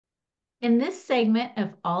In this segment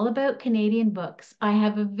of All About Canadian Books, I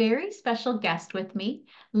have a very special guest with me,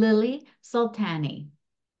 Lily Soltani.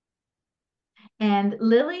 And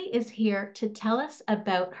Lily is here to tell us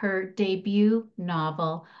about her debut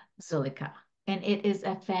novel, Zulaikha. And it is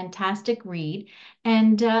a fantastic read.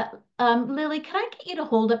 And Lily, can I get you to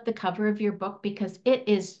hold up the cover of your book because it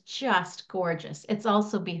is just gorgeous. It's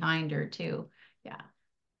also behind her too. Yeah,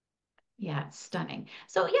 yeah, it's stunning.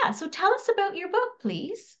 So yeah, so tell us about your book,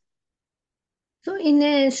 please. So, in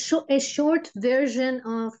a short version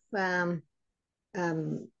of um,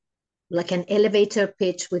 like an elevator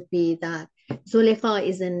pitch would be that Zulaikha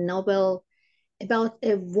is a novel about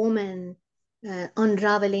a woman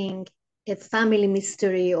unraveling a family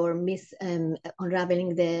mystery or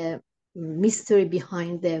unraveling the mystery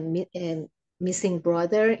behind the missing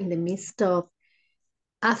brother in the midst of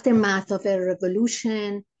aftermath of a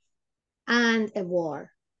revolution and a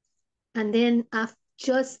war. And then after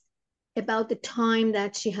just about the time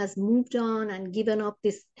that she has moved on and given up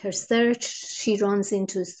this her search, she runs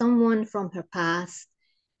into someone from her past,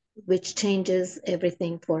 which changes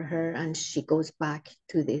everything for her, and she goes back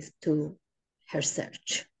to her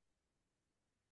search.